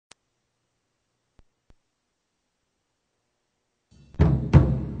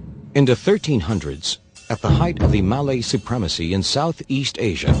In the 1300s, at the height of the Malay supremacy in Southeast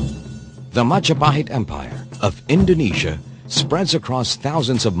Asia, the Majapahit Empire of Indonesia spreads across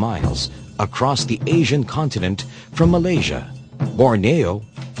thousands of miles across the Asian continent from Malaysia, Borneo,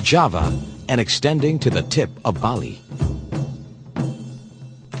 Java, and extending to the tip of Bali.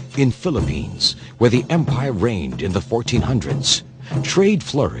 In Philippines, where the empire reigned in the 1400s, trade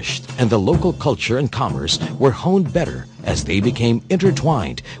flourished and the local culture and commerce were honed better as they became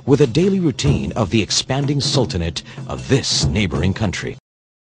intertwined with the daily routine of the expanding sultanate of this neighboring country.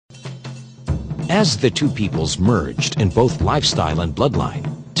 As the two peoples merged in both lifestyle and bloodline,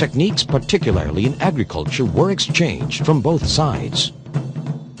 techniques particularly in agriculture were exchanged from both sides.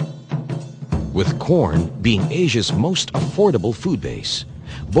 With corn being Asia's most affordable food base,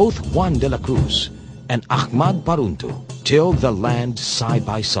 both Juan de la Cruz and Ahmad Paruntu tilled the land side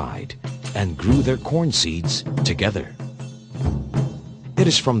by side and grew their corn seeds together. It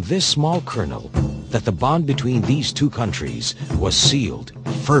is from this small kernel that the bond between these two countries was sealed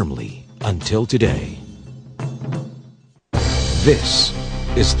firmly until today. This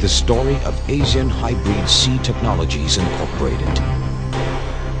is the story of Asian Hybrid Seed Technologies Incorporated.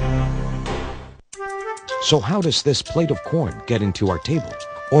 So how does this plate of corn get into our table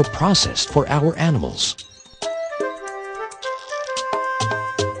or processed for our animals?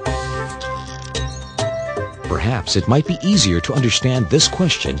 Perhaps it might be easier to understand this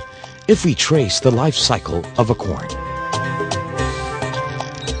question if we trace the life cycle of a corn.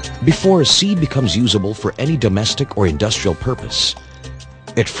 Before a seed becomes usable for any domestic or industrial purpose,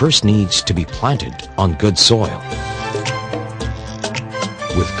 it first needs to be planted on good soil.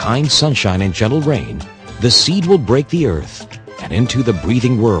 With kind sunshine and gentle rain, the seed will break the earth and into the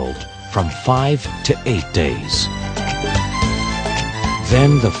breathing world from 5 to 8 days.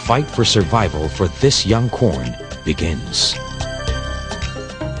 Then the fight for survival for this young corn begins.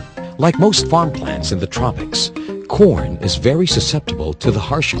 Like most farm plants in the tropics, corn is very susceptible to the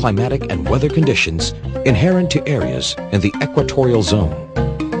harsh climatic and weather conditions inherent to areas in the equatorial zone.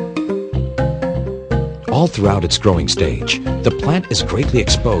 All throughout its growing stage, the plant is greatly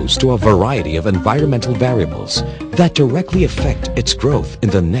exposed to a variety of environmental variables that directly affect its growth in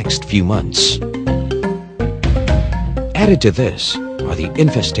the next few months. Added to this are the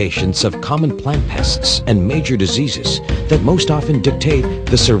infestations of common plant pests and major diseases that most often dictate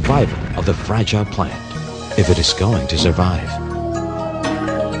the survival of the fragile plant, if it is going to survive.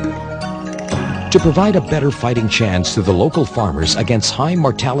 To provide a better fighting chance to the local farmers against high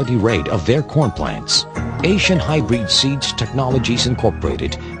mortality rate of their corn plants, Asian Hybrid Seeds Technologies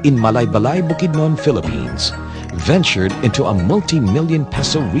Incorporated in Malaybalay, Bukidnon, Philippines, ventured into a multi-million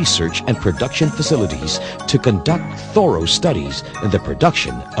peso research and production facilities to conduct thorough studies in the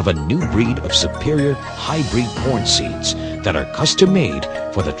production of a new breed of superior hybrid corn seeds that are custom-made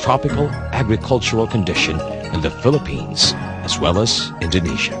for the tropical agricultural condition in the Philippines as well as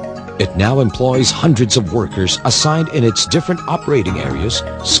Indonesia. It now employs hundreds of workers assigned in its different operating areas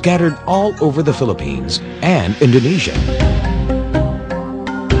scattered all over the Philippines and Indonesia.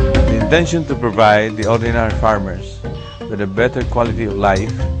 The intention to provide the ordinary farmers with a better quality of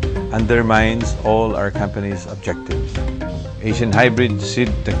life undermines all our company's objectives. Asian Hybrid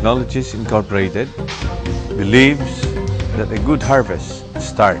Seed Technologies Incorporated believes that a good harvest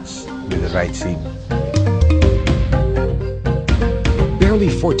starts with the right seed. Barely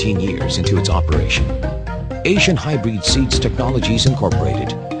 14 years into its operation, Asian Hybrid Seeds Technologies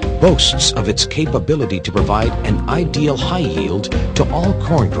Incorporated boasts of its capability to provide an ideal high yield to all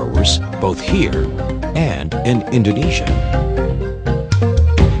corn growers both here and in Indonesia.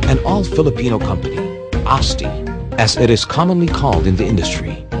 An all-Filipino company, ASTI, as it is commonly called in the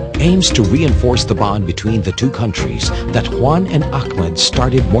industry, aims to reinforce the bond between the two countries that Juan and Ahmed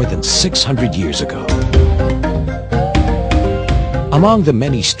started more than 600 years ago. Among the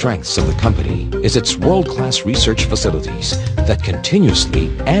many strengths of the company is its world-class research facilities that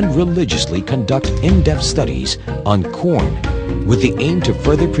continuously and religiously conduct in-depth studies on corn with the aim to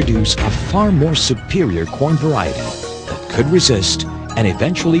further produce a far more superior corn variety that could resist and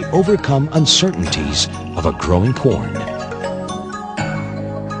eventually overcome uncertainties of a growing corn.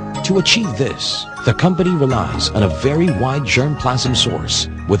 To achieve this, the company relies on a very wide germplasm source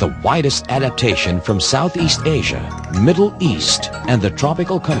with the widest adaptation from Southeast Asia, Middle East, and the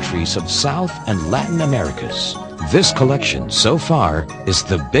tropical countries of South and Latin Americas. This collection so far is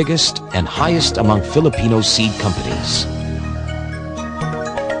the biggest and highest among Filipino seed companies.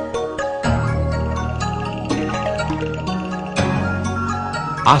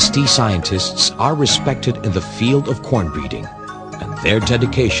 ASTI scientists are respected in the field of corn breeding, and their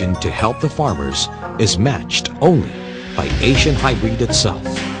dedication to help the farmers is matched only by Asian Hybrid itself.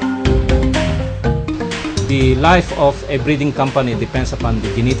 The life of a breeding company depends upon the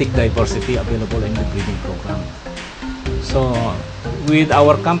genetic diversity available in the breeding program. So with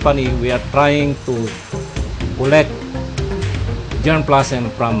our company, we are trying to collect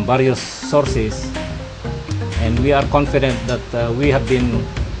germplasm from various sources, and we are confident that we have been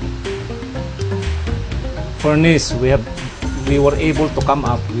furnished, we were able to come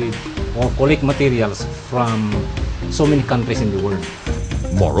up with or collect materials from so many countries in the world.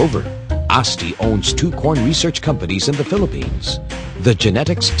 Moreover, ASTI owns 2 corn research companies in the Philippines, the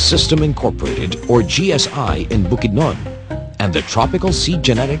Genetics System Incorporated, or GSI, in Bukidnon, and the Tropical Seed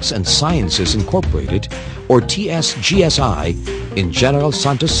Genetics and Sciences Incorporated, or TSGSI, in General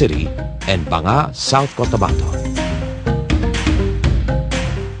Santos City and Banga, South Cotabato.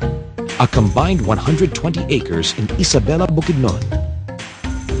 A combined 120 acres in Isabela, Bukidnon,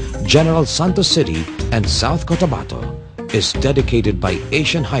 General Santos City and South Cotabato is dedicated by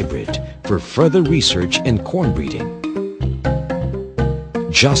Asian Hybrid for further research in corn breeding.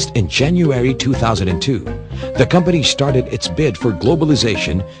 Just in January 2002, the company started its bid for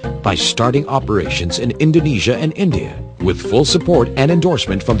globalization by starting operations in Indonesia and India. With full support and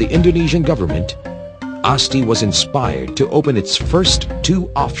endorsement from the Indonesian government, ASTI was inspired to open its first 2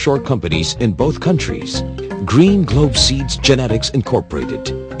 offshore companies in both countries, Green Globe Seeds Genetics Incorporated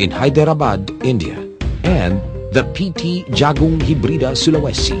in Hyderabad, India, and the PT Jagung Hibrida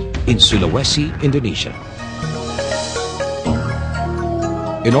Sulawesi in Sulawesi, Indonesia.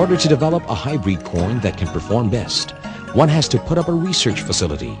 In order to develop a hybrid corn that can perform best, one has to put up a research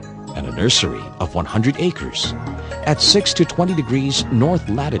facility and a nursery of 100 acres at 6 to 20 degrees north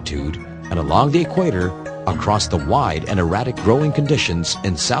latitude and along the equator across the wide and erratic growing conditions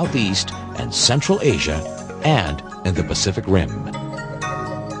in Southeast and Central Asia and in the Pacific Rim.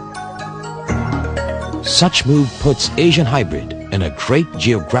 Such move puts Asian Hybrid in a great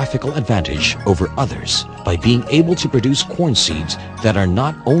geographical advantage over others by being able to produce corn seeds that are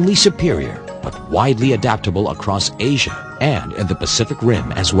not only superior but widely adaptable across Asia and in the Pacific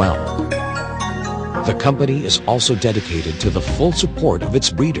Rim as well. The company is also dedicated to the full support of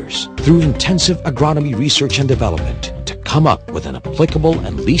its breeders through intensive agronomy research and development to come up with an applicable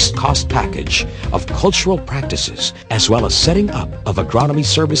and least cost package of cultural practices, as well as setting up of agronomy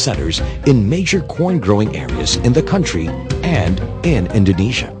service centers in major corn growing areas in the country and in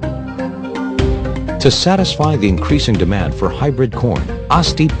Indonesia. To satisfy the increasing demand for hybrid corn,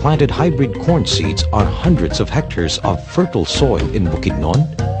 ASTI planted hybrid corn seeds on hundreds of hectares of fertile soil in Bukidnon,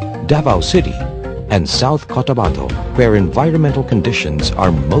 Davao City, and South Cotabato, where environmental conditions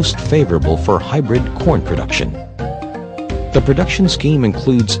are most favorable for hybrid corn production. The production scheme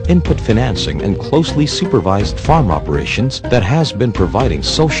includes input financing and closely supervised farm operations that has been providing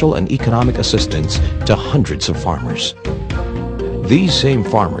social and economic assistance to hundreds of farmers. These same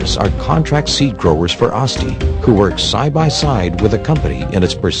farmers are contract seed growers for ASTI, who work side by side with the company in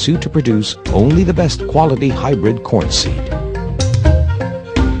its pursuit to produce only the best quality hybrid corn seed.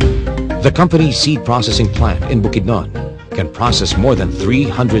 The company's seed processing plant in Bukidnon can process more than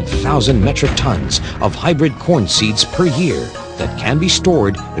 300,000 metric tons of hybrid corn seeds per year that can be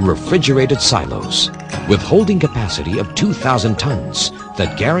stored in refrigerated silos, with holding capacity of 2,000 tons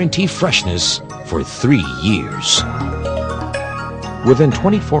that guarantee freshness for 3 years. Within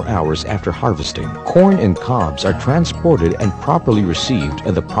 24 hours after harvesting, corn and cobs are transported and properly received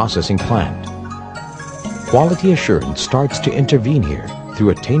in the processing plant. Quality assurance starts to intervene here through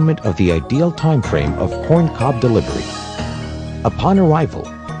attainment of the ideal time frame of corn cob delivery. Upon arrival,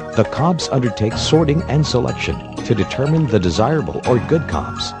 the cobs undertake sorting and selection to determine the desirable or good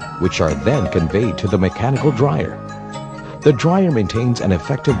cobs, which are then conveyed to the mechanical dryer. The dryer maintains an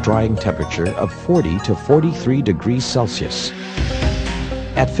effective drying temperature of 40 to 43 degrees Celsius.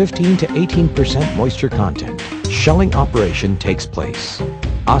 At 15 to 18% moisture content, shelling operation takes place.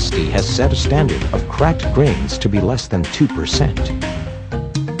 ASTI has set a standard of cracked grains to be less than 2%.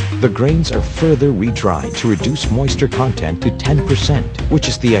 The grains are further re-dried to reduce moisture content to 10%, which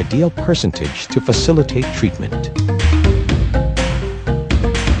is the ideal percentage to facilitate treatment.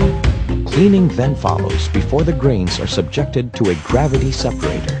 Cleaning then follows before the grains are subjected to a gravity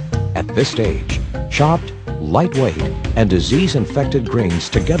separator. At this stage, chopped, lightweight, and disease-infected grains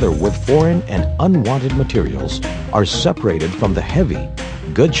together with foreign and unwanted materials are separated from the heavy,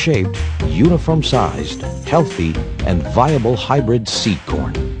 good-shaped, uniform-sized, healthy, and viable hybrid seed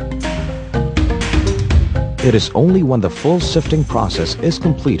corn. It is only when the full sifting process is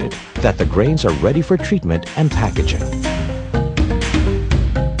completed that the grains are ready for treatment and packaging.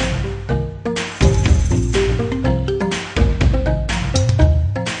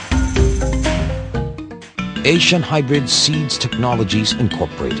 Asian Hybrid Seeds Technologies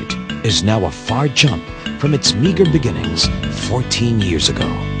Incorporated is now a far jump from its meager beginnings 14 years ago.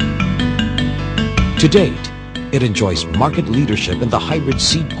 To date, it enjoys market leadership in the hybrid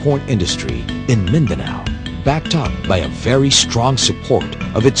seed corn industry in Mindanao, backed up by a very strong support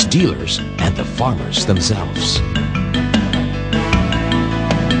of its dealers and the farmers themselves.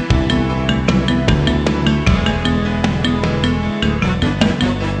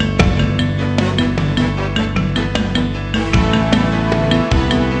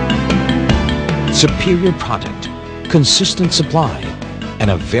 Superior product, consistent supply, and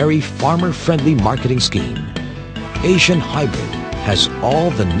a very farmer-friendly marketing scheme, Asian Hybrid has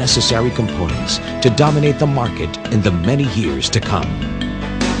all the necessary components to dominate the market in the many years to come.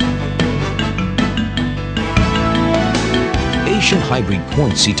 Asian Hybrid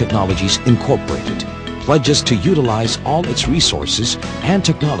Corn Seed Technologies Incorporated pledges to utilize all its resources and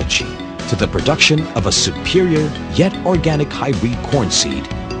technology to the production of a superior yet organic hybrid corn seed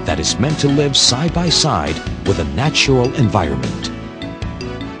that is meant to live side by side with a natural environment.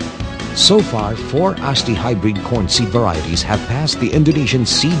 So far, 4 ASTI hybrid corn seed varieties have passed the Indonesian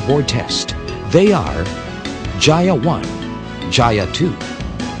Seed Board test. They are Jaya 1, Jaya 2,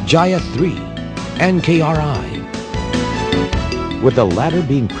 Jaya 3, and KRI, with the latter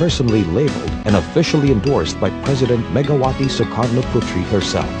being personally labeled and officially endorsed by President Megawati Soekarno Putri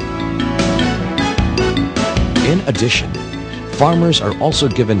herself. In addition, farmers are also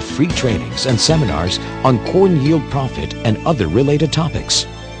given free trainings and seminars on corn yield profit and other related topics.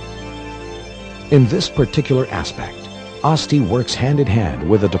 In this particular aspect, ASTI works hand-in-hand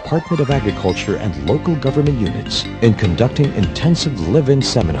with the Department of Agriculture and local government units in conducting intensive live-in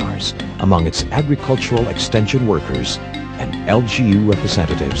seminars among its agricultural extension workers and LGU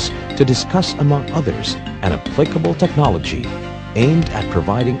representatives to discuss, among others, an applicable technology aimed at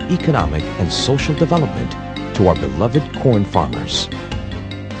providing economic and social development to our beloved corn farmers.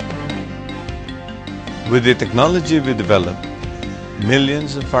 With the technology we develop,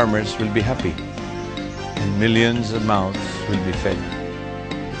 millions of farmers will be happy and millions of mouths will be fed.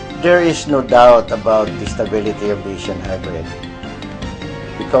 There is no doubt about the stability of the Asian Hybrid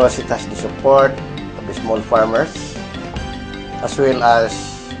because it has the support of the small farmers as well as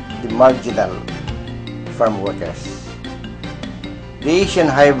the marginal farm workers. The Asian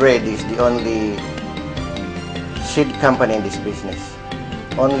Hybrid is the only seed company in this business,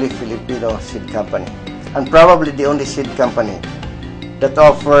 only Filipino seed company, and probably the only seed company that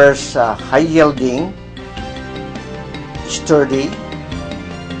offers high-yielding, sturdy,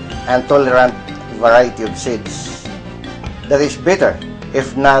 and tolerant variety of seeds that is better,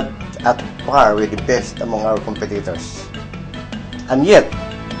 if not at par with the best among our competitors, and yet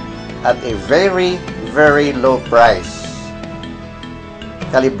at a very, very low price,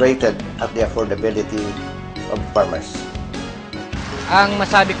 calibrated at the affordability of farmers. Ang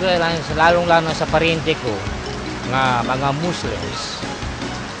masabi ko lang, lalong-lalo sa pariente ko, nga mga Muslims,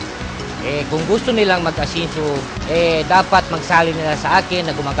 kung gusto nilang mag-asinso, dapat magsali nila sa akin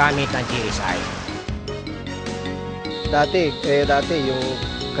na gumagamit ng GSI. Dati yung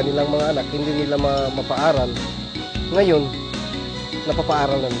kanilang mga anak, hindi nila mapaaral. Ngayon,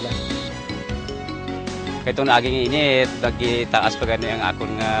 napapaaral na nila. Kaya itong naging init, nagitaas pa gani ang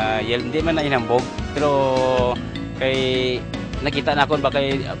akong yield. Hindi man na inambog, pero kay nakita na akong baka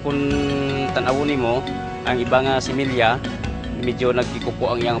kung tanawunin mo, ang ibang similya, medyo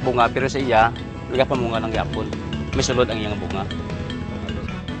nagkikupo ang iyang bunga, pero sa iya, nagapamunga ng yapon. May sulod ang iyang bunga.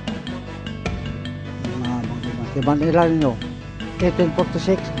 Diba nila nyo,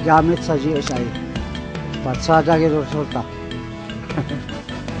 1846 gamit sa GSI. Patsada yung resulta.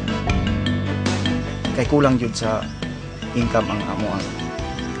 Kay kulang jud sa income ang amo ang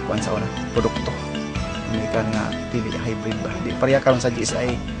kuan sa una produkto. American nga dili hybrid ba. Di pareha karon sa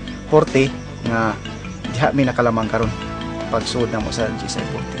GSI 40 nga diha mi nakalamang karon pagsuod na mo sa GSI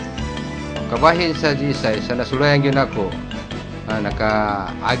 40. Kabahin sa GSI sa nasulayan gyud ako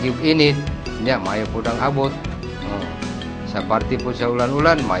naka-agib init nya mayo pud ang abot. Sa party po sa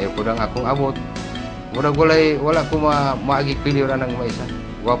ulan-ulan mayo pud ang akong abot. Murag wala ko maagi pili ra nang maisa.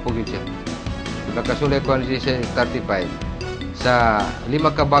 Gwapo gyud siya. Nakasulay ko ang GSI 35. Sa 5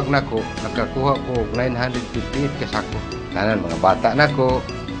 ka bag nako, nakakuha ko 958 ka sako. Tanan mga bata nako,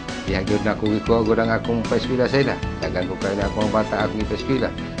 dihagyod nako ikuha gud ang akong paeskwela sa ila. Dagan ko kay na akong bata akong paeskwela.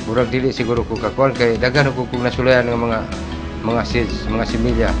 Murag dili siguro ko kakuan kay dagan ko kung nasulayan ng mga seeds, mga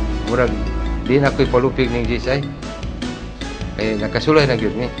similya. Murag di na ko ipalupig ning GSI. Kay nakasulay na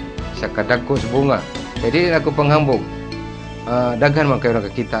gyud ni sa kadagko sa bunga. Kay dili na ko panghambog. Daghan man kayo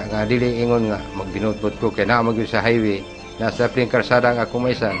nakakita nga dili ingon nga magbinutbot ko kay naa magyud sa highway nasa pring karsada ang akong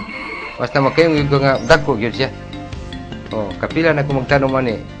maisan basta makayong gyud nga dagko gyud siya. Kapila na ko magtanom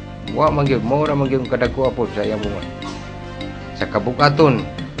ani Wa man gyud mo ra man gyud kadagko po sa iyang bunga. Sa kabukaton,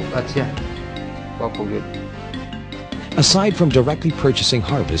 bukat siya. Wa po gyud. Aside from directly purchasing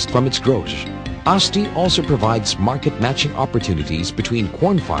harvest from its growers, ASTI also provides market matching opportunities between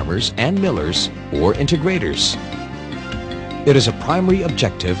corn farmers and millers or integrators. It is a primary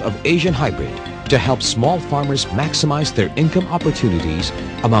objective of Asian Hybrid to help small farmers maximize their income opportunities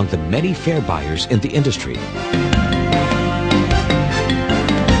among the many fair buyers in the industry.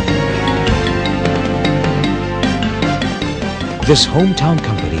 This hometown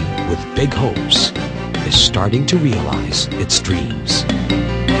company with big hopes is starting to realize its dreams.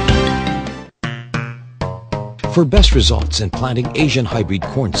 For best results in planting Asian hybrid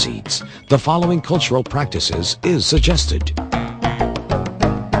corn seeds, the following cultural practices is suggested.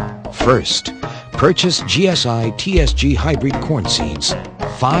 First, purchase GSI TSG hybrid corn seeds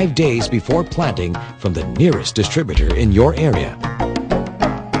 5 days before planting from the nearest distributor in your area.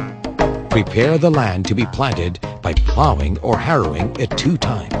 Prepare the land to be planted by plowing or harrowing it 2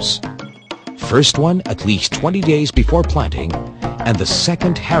 times. First one at least 20 days before planting, and the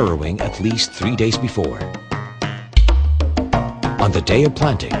second harrowing at least 3 days before. On the day of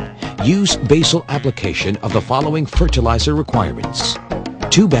planting, use basal application of the following fertilizer requirements: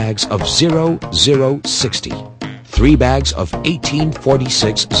 2 bags of 0060, 3 bags of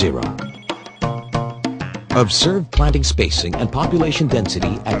 1846-0. Observe planting spacing and population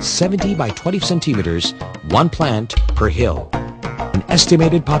density at 70 by 20 centimeters, 1 plant per hill. An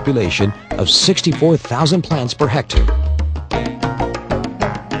estimated population of 64,000 plants per hectare.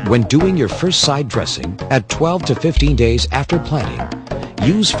 When doing your first side dressing at 12 to 15 days after planting,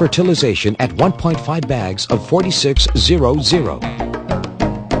 use fertilization at 1.5 bags of 46-00.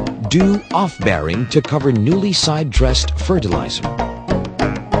 Do off-bearing to cover newly side-dressed fertilizer.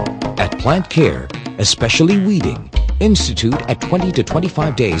 At plant care, especially weeding, institute at 20 to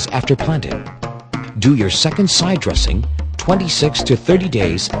 25 days after planting. Do your second side dressing 26 to 30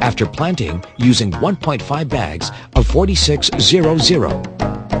 days after planting using 1.5 bags of 46-00.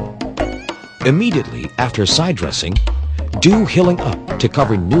 Immediately after side dressing, do hilling up to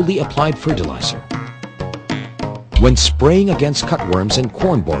cover newly applied fertilizer. When spraying against cutworms and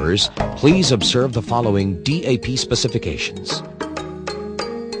corn borers, please observe the following DAP specifications.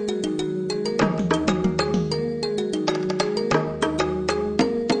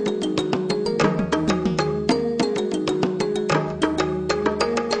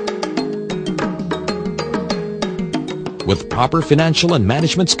 With proper financial and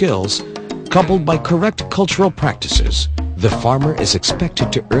management skills, coupled by correct cultural practices, the farmer is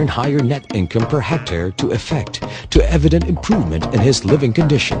expected to earn higher net income per hectare to evident improvement in his living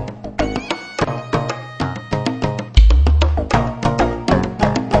condition.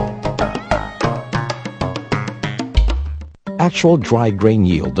 Actual dry grain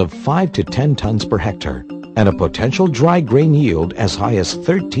yield of 5 to 10 tons per hectare and a potential dry grain yield as high as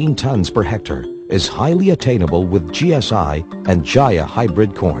 13 tons per hectare is highly attainable with GSI and Jaya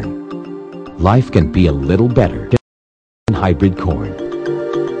hybrid corn. Life can be a little better than hybrid corn.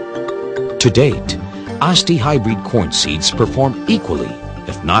 To date, ASTI hybrid corn seeds perform equally,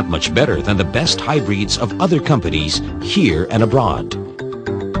 if not much better than the best hybrids of other companies here and abroad.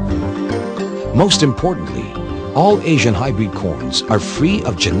 Most importantly, all Asian hybrid corns are free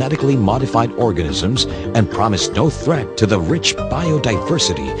of genetically modified organisms and promise no threat to the rich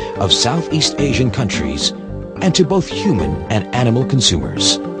biodiversity of Southeast Asian countries and to both human and animal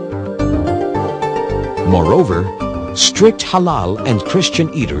consumers. Moreover, strict halal and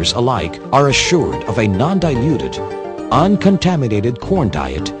Christian eaters alike are assured of a non-diluted, uncontaminated corn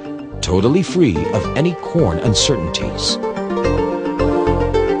diet, totally free of any corn uncertainties.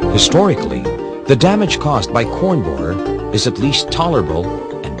 Historically, the damage caused by corn borer is at least tolerable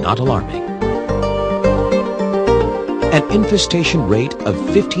and not alarming. An infestation rate of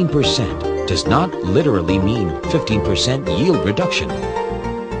 15% does not literally mean 15% yield reduction.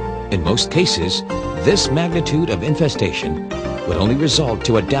 In most cases, this magnitude of infestation would only result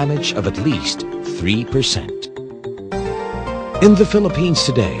to a damage of at least 3%. In the Philippines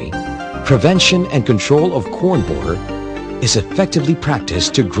today, prevention and control of corn borer is effectively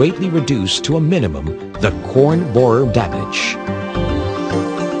practiced to greatly reduce to a minimum the corn borer damage.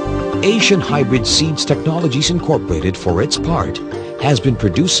 Asian Hybrid Seeds Technologies Incorporated, for its part, has been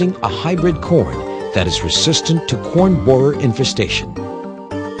producing a hybrid corn that is resistant to corn borer infestation.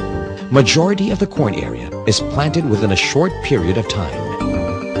 Majority of the corn area is planted within a short period of time.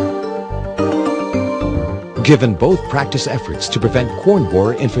 Given both practice efforts to prevent corn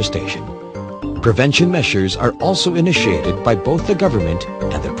borer infestation, prevention measures are also initiated by both the government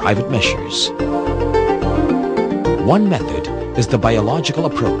and the private measures. One method is the biological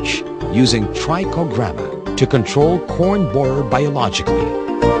approach using trichogramma to control corn borer biologically.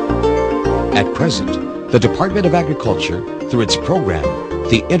 At present, the Department of Agriculture, through its program,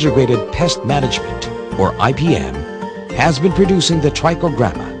 the Integrated Pest Management, or IPM, has been producing the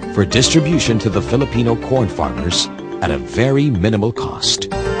trichogramma for distribution to the Filipino corn farmers at a very minimal cost.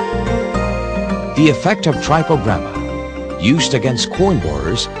 The effect of trichogramma, used against corn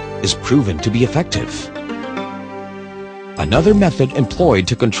borers, is proven to be effective. Another method employed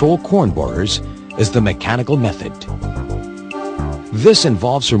to control corn borers is the mechanical method. This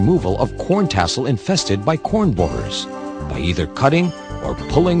involves removal of corn tassel infested by corn borers by either cutting or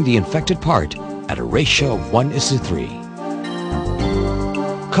pulling the infected part at a ratio of 1:3.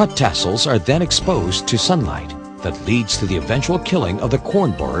 Cut tassels are then exposed to sunlight that leads to the eventual killing of the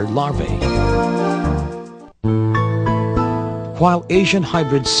corn borer larvae. While Asian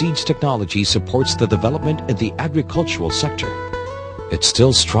Hybrid Seeds technology supports the development in the agricultural sector, it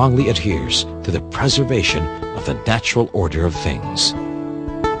still strongly adheres to the preservation of the natural order of things.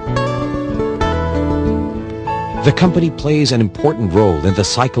 The company plays an important role in the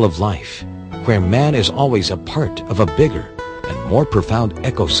cycle of life, where man is always a part of a bigger and more profound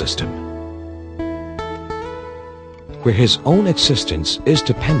ecosystem, where his own existence is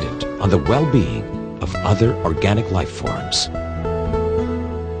dependent on the well-being of other organic life forms.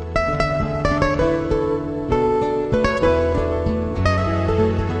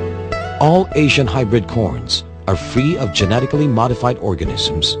 All Asian hybrid corns are free of genetically modified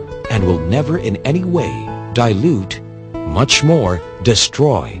organisms and will never in any way dilute, much more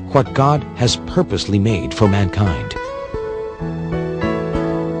destroy what God has purposely made for mankind.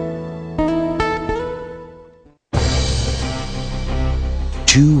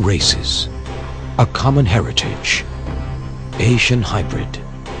 Two races, a common heritage. Asian Hybrid,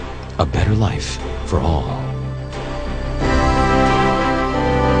 a better life for all.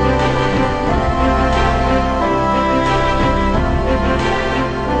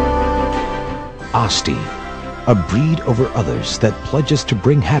 Asti, a breed over others that pledges to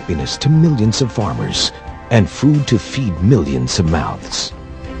bring happiness to millions of farmers and food to feed millions of mouths.